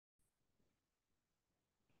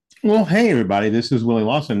Well, hey everybody, this is Willie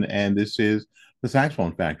Lawson, and this is the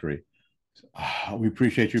Saxophone Factory. We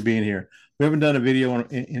appreciate you being here. We haven't done a video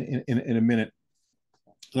in a minute.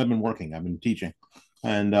 I've been working, I've been teaching,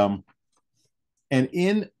 and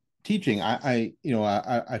in teaching, I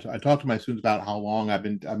talk to my students about how long I've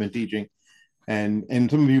been teaching,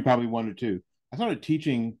 and some of you probably wondered too. I started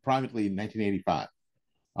teaching privately in 1985.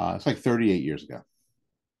 It's like 38 years ago.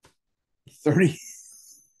 30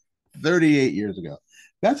 38 years ago.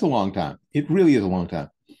 That's a long time. It really is a long time.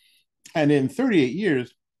 And in 38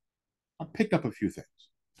 years, I picked up a few things.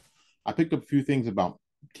 I picked up a few things about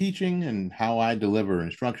teaching and how I deliver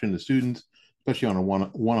instruction to students, especially on a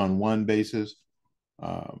one-on-one basis.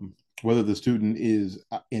 Um, Whether the student is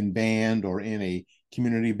in band or in a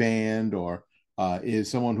community band, or is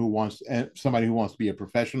somebody who wants to be a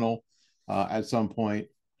professional at some point,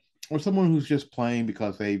 or someone who's just playing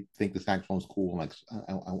because they think the saxophone's cool and like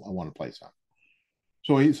I want to play some.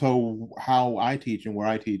 So how I teach and where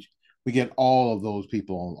I teach, we get all of those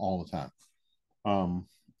people all the time. Um,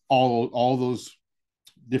 all those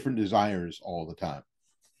different desires all the time.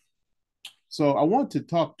 So I want to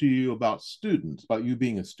talk to you about students, about you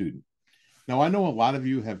being a student. Now I know a lot of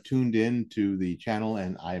you have tuned in to the channel,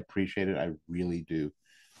 and I appreciate it. I really do.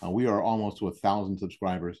 We are almost to 1,000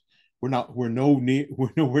 subscribers. We're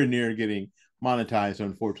nowhere near getting monetized,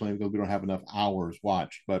 unfortunately, because we don't have enough hours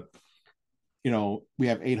watched. But we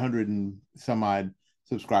have 800 and some odd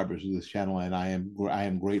subscribers to this channel, and I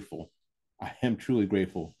am grateful. I am truly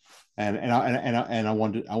grateful, and I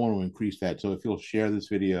want to increase that. So if you'll share this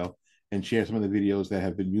video and share some of the videos that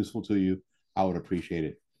have been useful to you, I would appreciate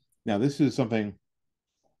it. Now, this is something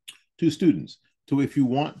to students. So if you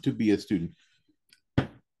want to be a student,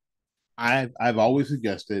 I've always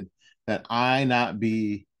suggested that I not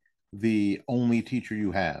be the only teacher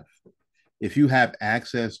you have. If you have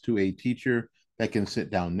access to a teacher that can sit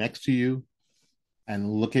down next to you and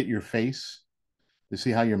look at your face to see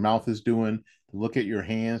how your mouth is doing, to look at your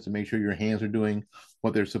hands to make sure your hands are doing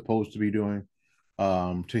what they're supposed to be doing,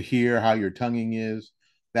 to hear how your tonguing is,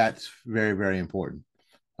 that's very, very important.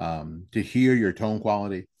 To hear your tone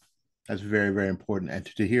quality, that's very, very important. And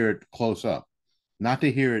to hear it close up, not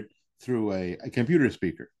to hear it through a computer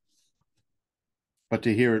speaker, but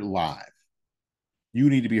to hear it live. You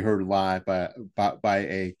need to be heard live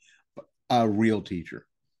by a real teacher.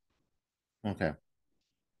 Okay.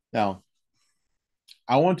 Now,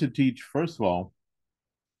 I want to teach, first of all,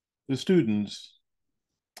 the students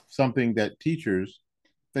something that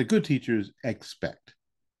good teachers expect.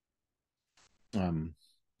 Um,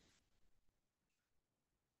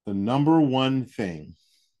 the number one thing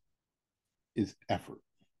is effort.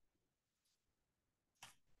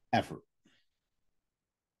 Effort.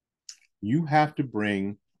 You have to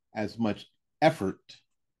bring as much effort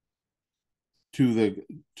to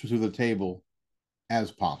the table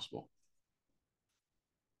as possible.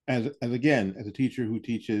 As again, as a teacher who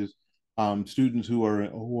teaches students who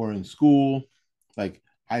are in school, like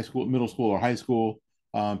high school, middle school, or high school,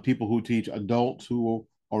 people who teach adults who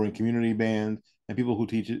are in community bands, and people who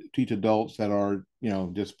teach adults that are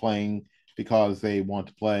just playing because they want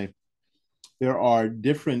to play. There are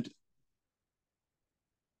different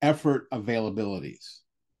effort availabilities.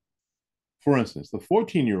 For instance, the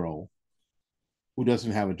 14-year-old who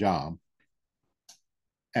doesn't have a job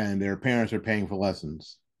and their parents are paying for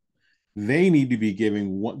lessons, they need to be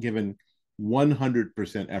given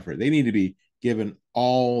 100% effort. They need to be given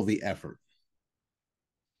all the effort.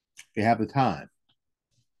 They have the time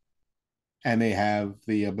and they have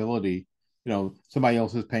the ability. Somebody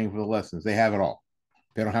else is paying for the lessons. They have it all.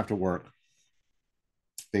 They don't have to work.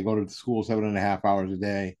 They go to school 7.5 hours a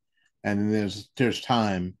day, and then there's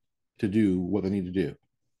time to do what they need to do.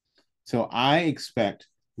 So I expect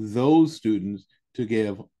those students to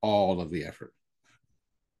give all of the effort,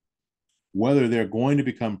 whether they're going to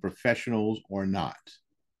become professionals or not,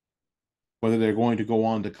 whether they're going to go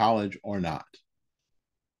on to college or not,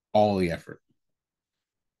 all the effort,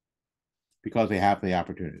 because they have the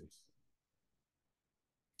opportunity.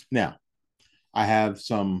 Now, I have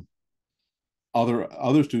some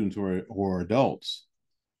other students who are adults,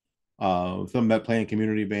 some that play in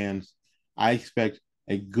community bands. I expect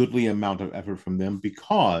a goodly amount of effort from them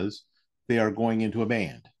because they are going into a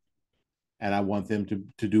band, and I want them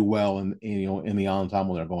to do well in the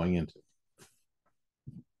ensemble they're going into.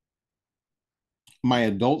 My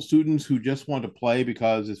adult students who just want to play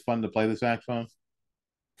because it's fun to play the saxophone,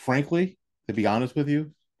 frankly, to be honest with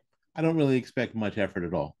you, I don't really expect much effort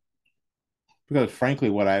at all. Because frankly,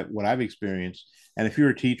 what I've experienced, and if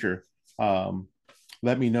you're a teacher, um,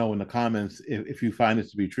 let me know in the comments if you find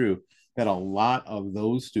this to be true, that a lot of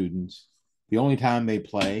those students The only time they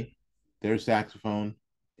play their saxophone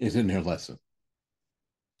is in their lesson.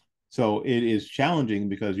 So it is challenging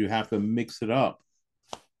because you have to mix it up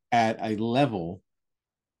at a level,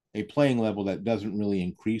 a playing level that doesn't really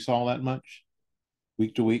increase all that much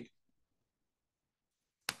week to week.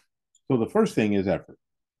 So the first thing is effort.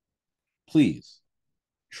 Please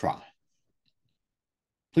try.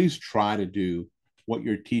 Please try to do what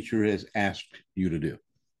your teacher has asked you to do.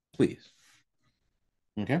 Please.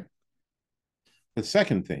 Okay. The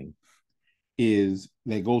second thing is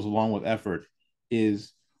that goes along with effort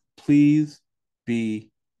is please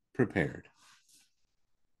be prepared.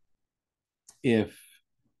 If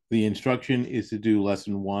the instruction is to do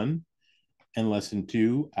lesson 1 and lesson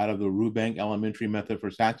 2 out of the Rubank Elementary Method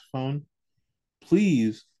for saxophone,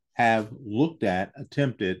 please have looked at,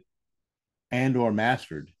 attempted, and or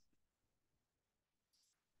mastered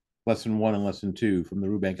lesson 1 and lesson 2 from the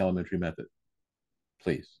Rubank Elementary Method.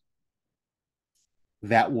 Please.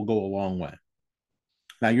 That will go a long way.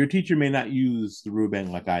 Now, your teacher may not use the Rubank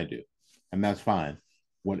like I do, and that's fine.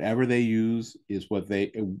 Whatever they use is what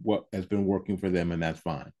has been working for them, and that's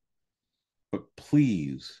fine. But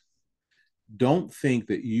please don't think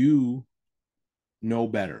that you know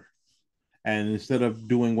better. And instead of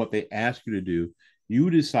doing what they ask you to do, you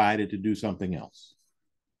decided to do something else.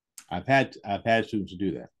 I've had students to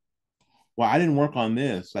do that. Well, I didn't work on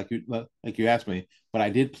this like you asked me, but I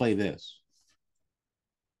did play this.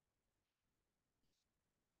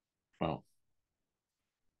 Well,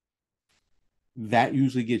 that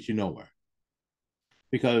usually gets you nowhere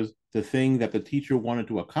because the thing that the teacher wanted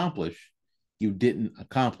to accomplish, you didn't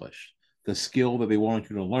accomplish. The skill that they wanted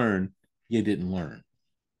you to learn, you didn't learn.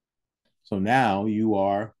 So now you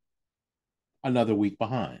are another week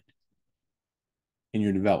behind in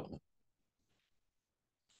your development.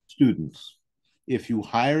 Students, if you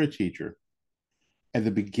hire a teacher at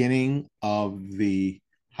the beginning of the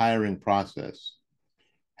hiring process,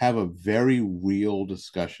 have a very real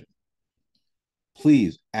discussion.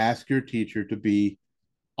 Please ask your teacher to be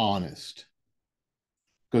honest,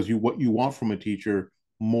 because what you want from a teacher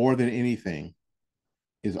more than anything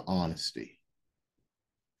is honesty,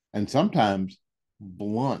 and sometimes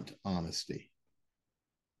blunt honesty.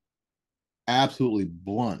 Absolutely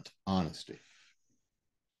blunt honesty.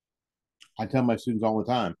 I tell my students all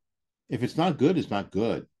the time, if it's not good, it's not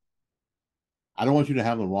good. I don't want you to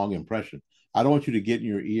have the wrong impression. I don't want you to get in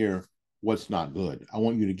your ear what's not good. I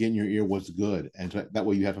want you to get in your ear what's good. And that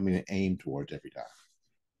way you have something to aim towards every time.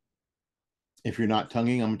 If you're not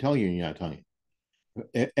tonguing, I'm going to tell you you're not tonguing.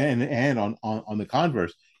 And on the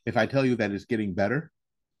converse, if I tell you that it's getting better,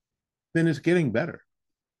 then it's getting better.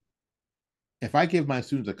 If I give my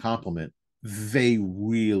students a compliment, they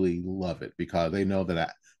really love it because they know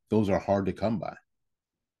that those are hard to come by.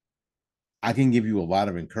 I can give you a lot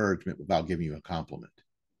of encouragement without giving you a compliment.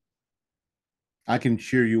 I can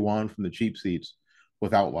cheer you on from the cheap seats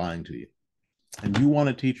without lying to you. And you want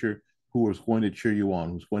a teacher who is going to cheer you on,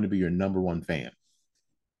 who's going to be your number one fan,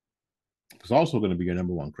 who's also going to be your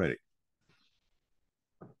number one critic.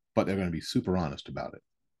 But they're going to be super honest about it.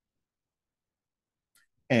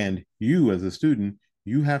 And you, as a student,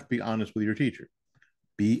 you have to be honest with your teacher.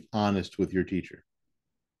 Be honest with your teacher.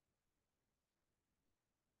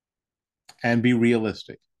 And be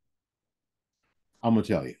realistic. I'm going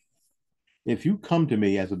to tell you, if you come to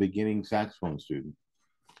me as a beginning saxophone student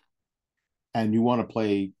and you want to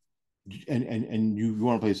play and you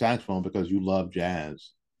want to play saxophone because you love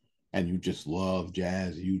jazz and you just love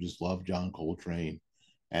jazz, you just love John Coltrane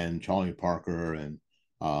and Charlie Parker and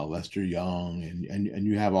Lester Young and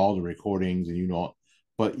you have all the recordings and you know,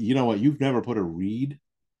 but you know what? You've never put a reed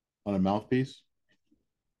on a mouthpiece.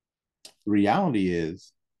 The reality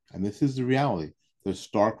is, and this is the reality, the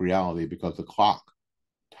stark reality, because the clock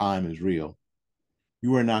time is real.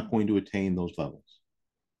 You are not going to attain those levels.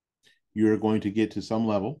 You're going to get to some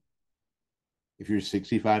level, if you're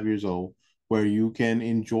 65 years old, where you can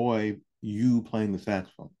enjoy you playing the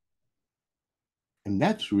saxophone. And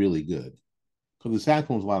that's really good because the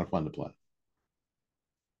saxophone is a lot of fun to play.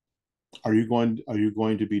 Are you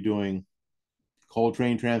going to be doing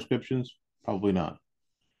Coltrane transcriptions? Probably not.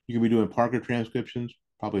 You can be doing Parker transcriptions?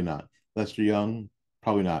 Probably not. Lester Young?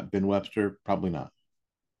 Probably not. Ben Webster? Probably not.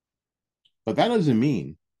 But that doesn't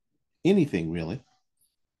mean anything really.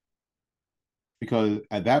 Because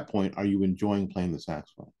at that point, are you enjoying playing the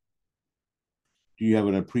saxophone? Do you have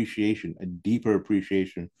an appreciation, a deeper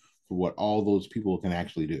appreciation for what all those people can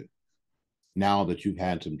actually do now that you've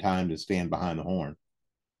had some time to stand behind the horn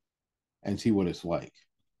and see what it's like?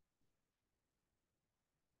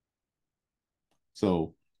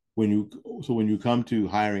 So when you come to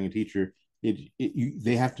hiring a teacher,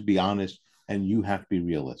 they have to be honest and you have to be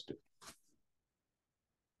realistic.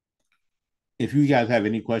 If you guys have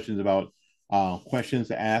any questions about questions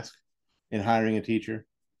to ask in hiring a teacher,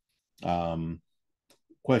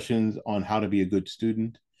 questions on how to be a good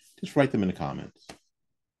student, just write them in the comments.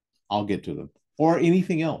 I'll get to them. Or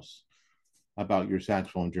anything else about your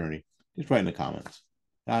saxophone journey, just write in the comments.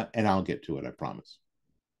 And I'll get to it, I promise.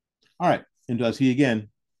 All right. Until I see you again,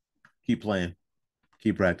 keep playing,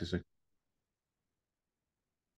 keep practicing.